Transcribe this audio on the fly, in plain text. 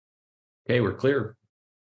Okay, we're clear.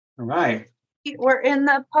 All right. We're in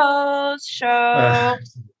the post show.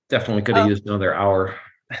 Definitely could have used another hour.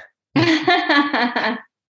 But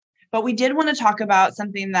we did want to talk about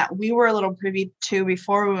something that we were a little privy to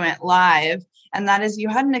before we went live. And that is you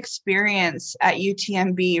had an experience at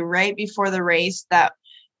UTMB right before the race that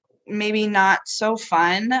maybe not so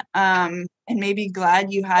fun. And maybe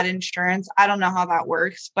glad you had insurance. I don't know how that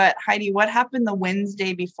works. But Heidi, what happened the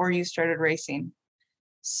Wednesday before you started racing?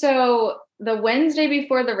 So the Wednesday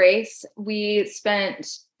before the race, we spent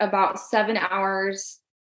about 7 hours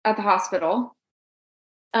at the hospital.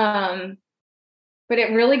 But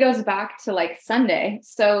it really goes back to like Sunday.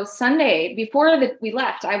 So Sunday before we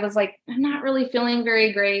left, I was like, I'm not really feeling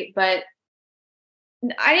very great, but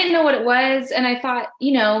I didn't know what it was. And I thought,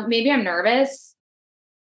 maybe I'm nervous.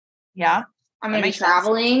 Yeah. I'm going to be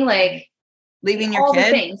traveling, like leaving your all kid.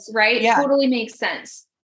 The things, right? Yeah. Totally makes sense.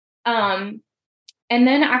 And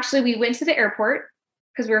then actually we went to the airport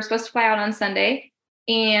because we were supposed to fly out on Sunday,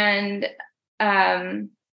 and our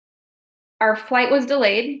flight was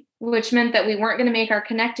delayed, which meant that we weren't going to make our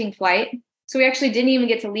connecting flight. So we actually didn't even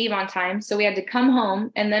get to leave on time. So we had to come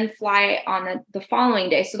home and then fly on the following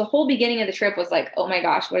day. So the whole beginning of the trip was like, oh my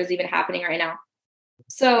gosh, what is even happening right now?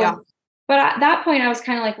 So, yeah. But at that point I was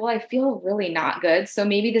kind of like, well, I feel really not good. So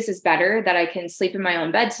maybe this is better that I can sleep in my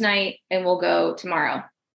own bed tonight and we'll go tomorrow.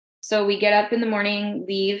 So we get up in the morning,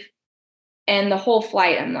 leave, and the whole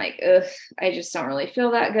flight, I'm like, ugh, I just don't really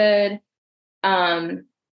feel that good. And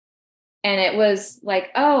it was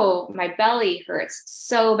like, oh, my belly hurts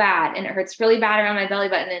so bad. And it hurts really bad around my belly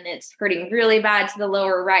button. And it's hurting really bad to the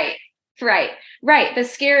lower right. Right. The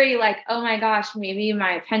scary, like, oh my gosh, maybe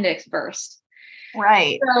my appendix burst.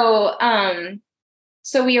 Right.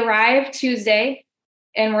 So we arrived Tuesday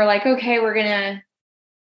and we're like, okay,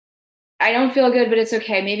 I don't feel good, but it's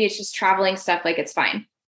okay. Maybe it's just traveling stuff. Like, it's fine.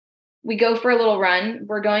 We go for a little run.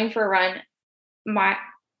 We're going for a run.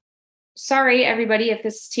 Sorry, everybody, if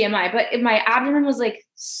this is TMI, but my abdomen was like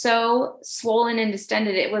so swollen and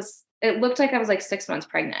distended. It looked like I was like 6 months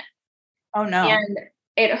pregnant. Oh no. And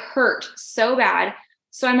it hurt so bad.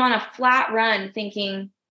 So I'm on a flat run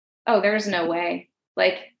thinking, oh, there's no way.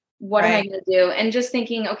 Like, what am I going to do? And just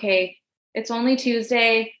thinking, okay, it's only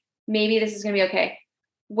Tuesday. Maybe this is going to be okay.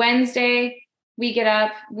 Wednesday, we get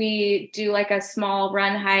up, we do like a small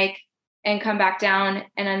run hike and come back down.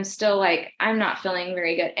 And I'm still like, I'm not feeling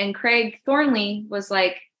very good. And Craig Thornley was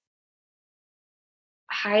like,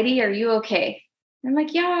 Heidi, are you okay? I'm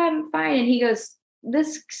like, yeah, I'm fine. And he goes,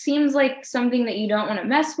 this seems like something that you don't want to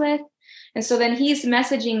mess with. And so then he's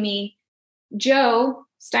messaging me. Joe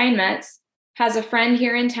Steinmetz has a friend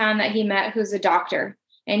here in town that he met who's a doctor.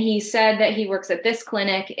 And he said that he works at this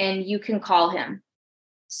clinic and you can call him.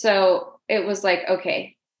 So it was like,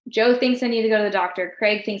 okay, Joe thinks I need to go to the doctor.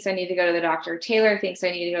 Craig thinks I need to go to the doctor. Taylor thinks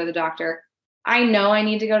I need to go to the doctor. I know I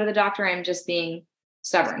need to go to the doctor. I'm just being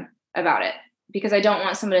stubborn about it because I don't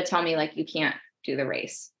want someone to tell me like, you can't do the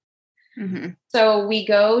race. Mm-hmm. So we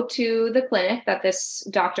go to the clinic that this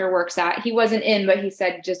doctor works at. He wasn't in, but he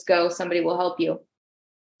said, just go, somebody will help you.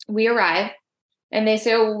 We arrive and they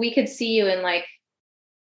say, oh, we could see you in like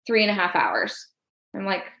 3.5 hours. I'm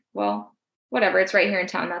like, well, whatever. It's right here in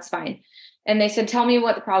town. That's fine. And they said, tell me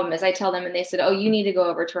what the problem is. I tell them and they said, oh, you need to go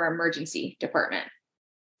over to our emergency department.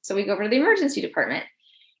 So we go over to the emergency department.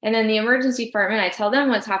 And then the emergency department, I tell them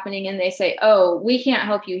what's happening. And they say, oh, we can't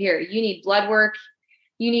help you here. You need blood work.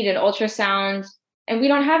 You need an ultrasound. And we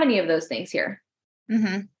don't have any of those things here.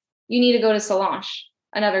 Mm-hmm. You need to go to Solange,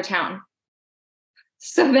 another town.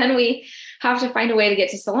 So then we have to find a way to get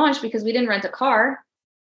to Solange because we didn't rent a car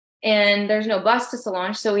and there's no bus to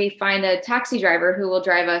Solange. So we find a taxi driver who will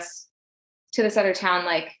drive us to this other town,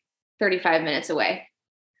 like 35 minutes away.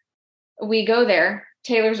 We go there.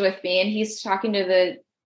 Taylor's with me and he's talking to the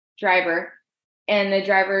driver and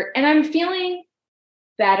I'm feeling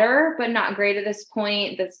better, but not great at this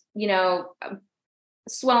point. That's,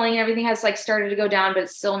 swelling and everything has like started to go down, but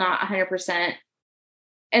it's still not 100%.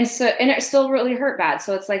 And it still really hurt bad.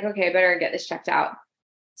 So it's like, okay, I better get this checked out.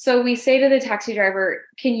 So we say to the taxi driver,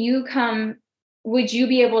 would you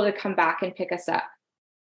be able to come back and pick us up?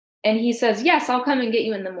 And he says, yes, I'll come and get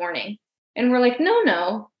you in the morning. And we're like,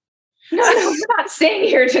 no, we're not staying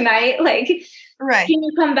here tonight. Like, right. Can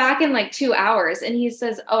you come back in like 2 hours? And he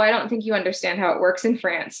says, oh, I don't think you understand how it works in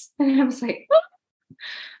France. And I was like,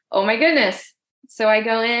 oh my goodness. So I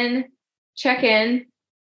go in, check in,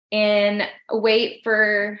 and wait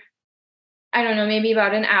for, I don't know, maybe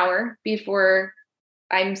about an hour before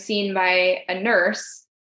I'm seen by a nurse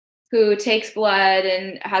who takes blood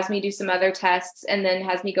and has me do some other tests and then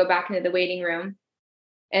has me go back into the waiting room.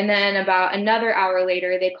 And then about another hour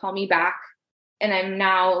later, they call me back, and I'm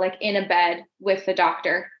now like in a bed with the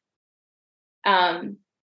doctor. And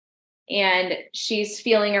she's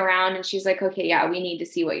feeling around, and she's like, okay, yeah, we need to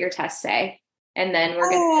see what your tests say. And then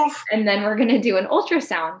we're going to do an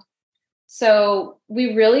ultrasound. So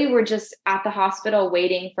we really were just at the hospital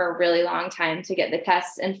waiting for a really long time to get the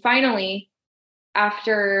tests. And finally,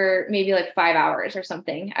 after maybe like 5 hours or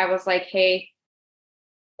something, I was like, hey,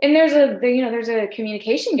 and there's a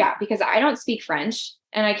communication gap because I don't speak French,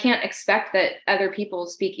 and I can't expect that other people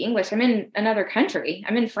speak English. I'm in another country.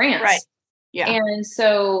 I'm in France. Right. Yeah. And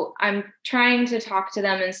so I'm trying to talk to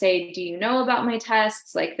them and say, do you know about my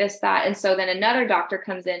tests? Like this, that. And so then another doctor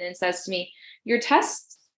comes in and says to me, your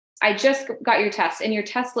tests, I just got your tests, and your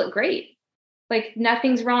tests look great. Like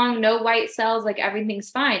nothing's wrong. No white cells, like everything's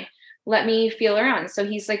fine. Let me feel around. So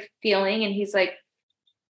he's like feeling, and he's like,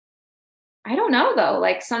 I don't know though,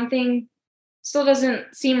 like something still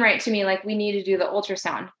doesn't seem right to me. Like we need to do the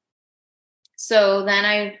ultrasound. So then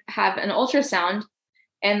I have an ultrasound,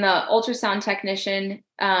 and the ultrasound technician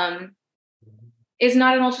is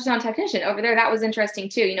not an ultrasound technician over there. That was interesting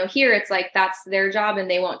too. Here it's like, that's their job and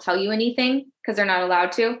they won't tell you anything because they're not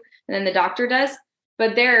allowed to. And then the doctor does,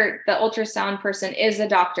 but there, the ultrasound person is a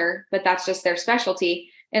doctor, but that's just their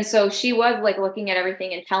specialty. And so she was like looking at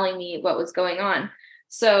everything and telling me what was going on.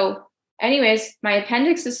 So anyways, my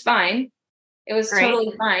appendix is fine. It was Great.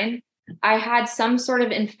 totally fine. I had some sort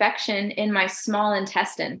of infection in my small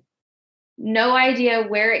intestine. No idea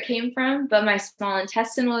where it came from, but my small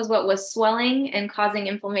intestine was what was swelling and causing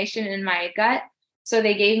inflammation in my gut. So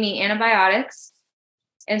they gave me antibiotics.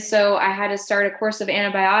 And so I had to start a course of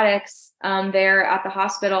antibiotics there at the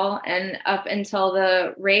hospital and up until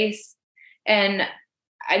the race. And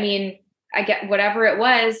I mean, I get whatever it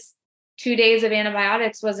was, 2 days of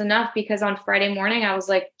antibiotics was enough, because on Friday morning, I was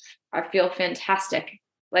like, I feel fantastic.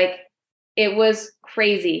 Like it was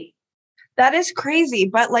crazy. That is crazy.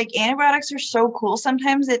 But like antibiotics are so cool.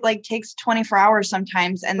 Sometimes it like takes 24 hours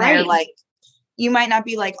sometimes. And they're like, you might not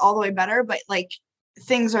be like all the way better, but like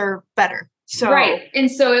things are better. So right. And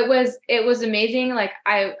so it was amazing. Like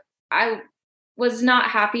I was not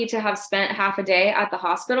happy to have spent half a day at the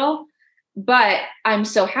hospital, but I'm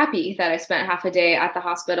so happy that I spent half a day at the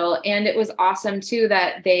hospital. And it was awesome too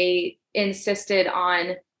that they insisted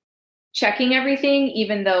on checking everything,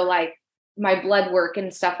 even though like my blood work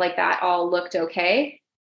and stuff like that all looked okay.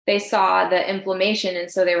 They saw the inflammation. And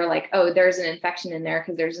so they were like, oh, there's an infection in there,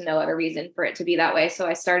 because there's no other reason for it to be that way. So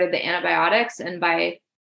I started the antibiotics, and by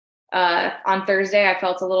on Thursday, I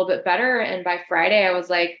felt a little bit better. And by Friday, I was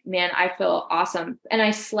like, man, I feel awesome. And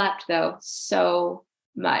I slept though so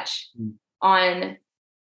much. On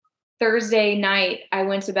Thursday night, I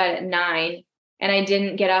went to bed at 9, and I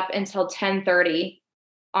didn't get up until 10:30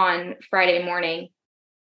 on Friday morning.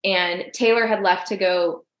 And Taylor had left to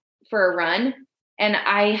go for a run, and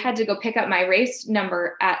I had to go pick up my race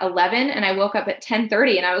number at 11, and I woke up at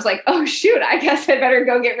 10:30, and I was like, oh shoot, I guess I better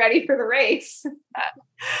go get ready for the race.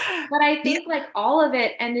 But I think like all of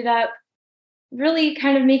it ended up really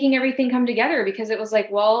kind of making everything come together, because it was like,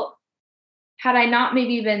 well, had I not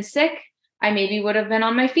maybe been sick, I maybe would have been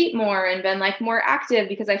on my feet more and been like more active,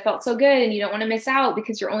 because I felt so good, and you don't want to miss out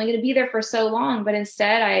because you're only going to be there for so long. But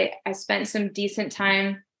instead I spent some decent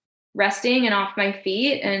time resting and off my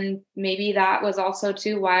feet. And maybe that was also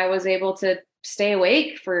too why I was able to stay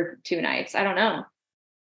awake for 2 nights. I don't know.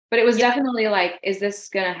 But it was definitely like, is this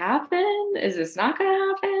going to happen? Is this not going to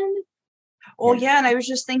happen? Well, yeah. And I was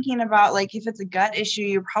just thinking about like, if it's a gut issue,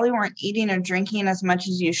 you probably weren't eating or drinking as much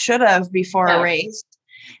as you should have before a race.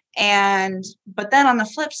 But then on the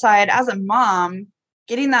flip side, as a mom,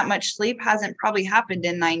 getting that much sleep hasn't probably happened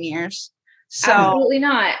in 9 years. So absolutely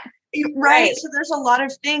not. Right. So there's a lot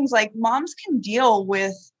of things like moms can deal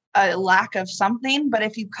with a lack of something, but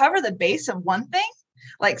if you cover the base of one thing,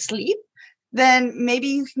 like sleep, then maybe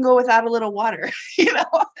you can go without a little water,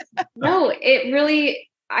 No,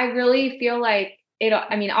 I really feel like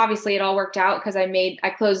I mean, obviously it all worked out because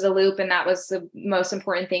I closed the loop, and that was the most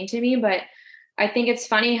important thing to me. But I think it's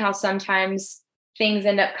funny how sometimes things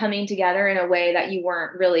end up coming together in a way that you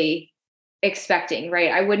weren't really expecting, right?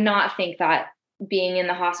 I would not think that being in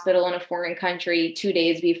the hospital in a foreign country 2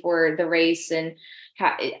 days before the race and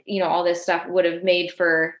all this stuff would have made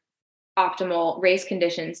for optimal race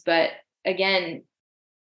conditions. But again,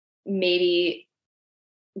 maybe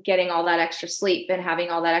getting all that extra sleep and having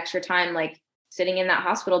all that extra time, like sitting in that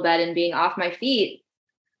hospital bed and being off my feet,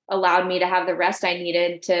 allowed me to have the rest I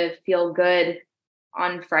needed to feel good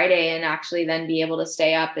on Friday, and actually then be able to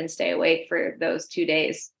stay up and stay awake for those 2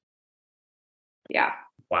 days. Yeah.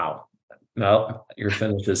 Wow. Well, your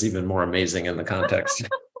finish is even more amazing in the context.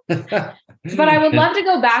 But I would love to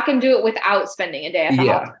go back and do it without spending a day at the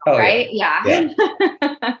Yeah. hospital, Oh, right? yeah.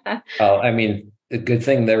 Yeah. Oh, I mean, a good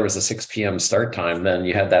thing there was a 6 p.m. start time. Then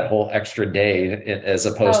you had that whole extra day as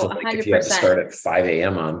opposed to Oh, like if you had to 100%. start at 5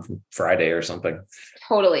 a.m. on Friday or something.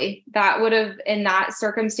 Totally. That would have, in that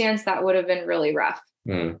circumstance, that would have been really rough.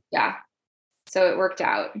 Mm. Yeah. So it worked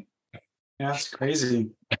out. Yeah, it's crazy.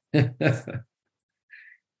 And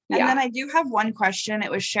Yeah. then I do have one question.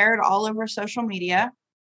 It was shared all over social media.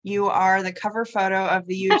 You are the cover photo of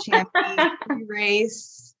the UTMB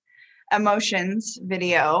race emotions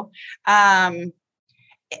video. And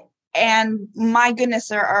my goodness,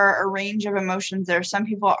 there are a range of emotions there. Some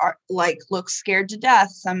people are like, look scared to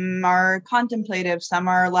death. Some are contemplative. Some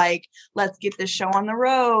are like, let's get this show on the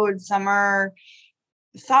road. Some are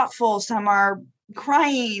thoughtful. Some are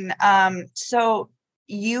crying. So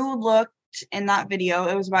you looked in that video,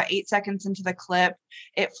 it was about 8 seconds into the clip.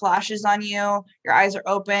 It flashes on you. Your eyes are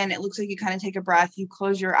open. It looks like you kind of take a breath. You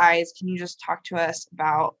close your eyes. Can you just talk to us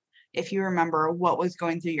about, if you remember, what was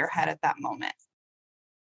going through your head at that moment?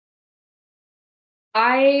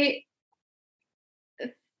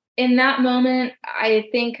 In that moment, I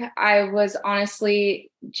think I was honestly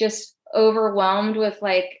just overwhelmed with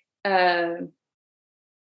like,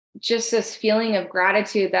 just this feeling of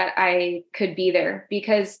gratitude that I could be there,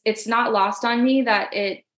 because it's not lost on me that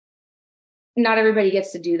not everybody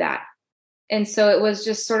gets to do that. And so it was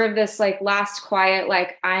just sort of this like last quiet,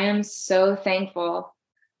 like, I am so thankful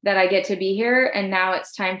that I get to be here. And now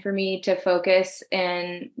it's time for me to focus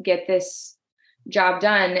and get this job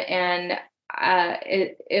done. And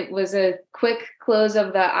it was a quick close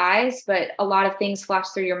of the eyes, but a lot of things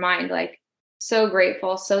flashed through your mind, like, so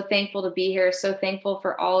grateful, so thankful to be here, so thankful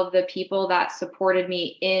for all of the people that supported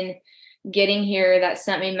me in getting here, that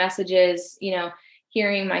sent me messages,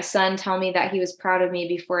 hearing my son tell me that he was proud of me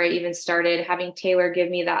before I even started, having Taylor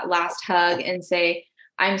give me that last hug and say,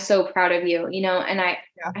 I'm so proud of you, and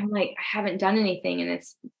I'm like, I haven't done anything. And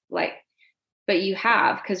it's like, but you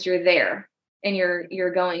have, because you're there and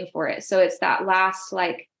you're going for it. So it's that last,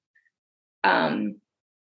 like, I'm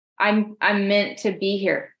meant to be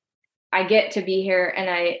here. I get to be here, and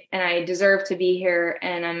I deserve to be here,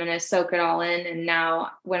 and I'm going to soak it all in. And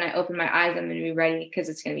now when I open my eyes, I'm going to be ready, because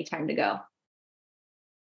it's going to be time to go.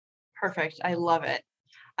 Perfect. I love it.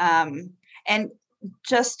 And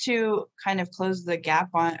just to kind of close the gap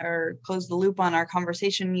on, or close the loop on our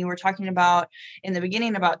conversation, you were talking about in the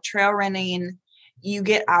beginning about trail running, you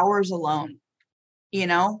get hours alone,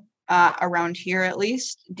 around here at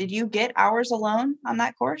least. Did you get hours alone on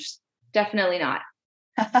that course? Definitely not.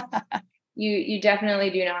 You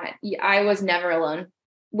definitely do not. I was never alone,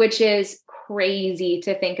 which is crazy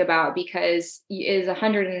to think about, because it is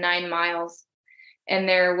 109 miles. And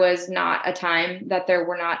there was not a time that there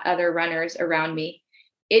were not other runners around me.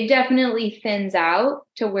 It definitely thins out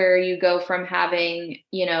to where you go from having,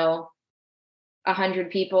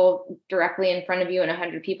 100 people directly in front of you and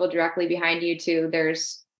 100 people directly behind you to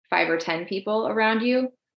there's 5 or 10 people around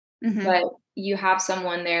you. Mm-hmm. But you have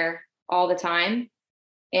someone there all the time.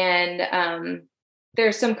 And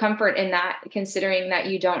there's some comfort in that, considering that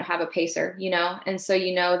you don't have a pacer, and so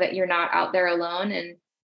that you're not out there alone, and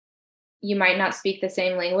you might not speak the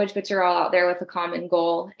same language, but you're all out there with a common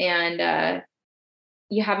goal. And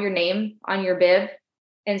you have your name on your bib.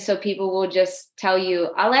 And so people will just tell you,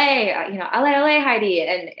 allez, allez, Heidi.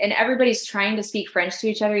 And everybody's trying to speak French to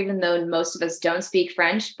each other, even though most of us don't speak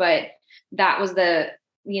French, but that was the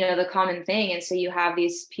common thing. And so you have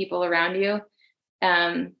these people around you.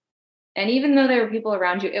 And even though there were people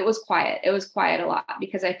around you, it was quiet. It was quiet a lot,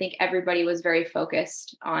 because I think everybody was very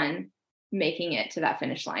focused on making it to that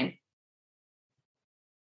finish line.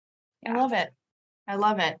 Yeah. I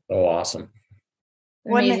love it. Oh, awesome.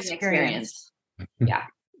 What an Amazing experience. Yeah.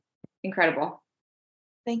 Incredible.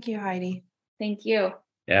 Thank you, Heidi. Thank you.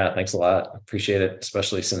 Yeah, thanks a lot. Appreciate it,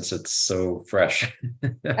 especially since it's so fresh.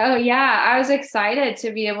 Oh, yeah. I was excited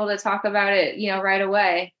to be able to talk about it, right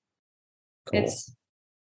away. Cool.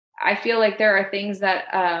 I feel like there are things that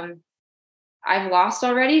I've lost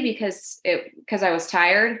already because I was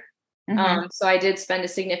tired. Mm-hmm. So I did spend a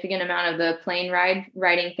significant amount of the plane ride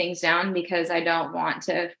writing things down, because I don't want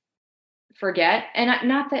to forget. And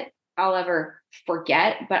not that I'll ever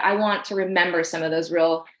forget, but I want to remember some of those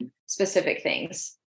real specific things.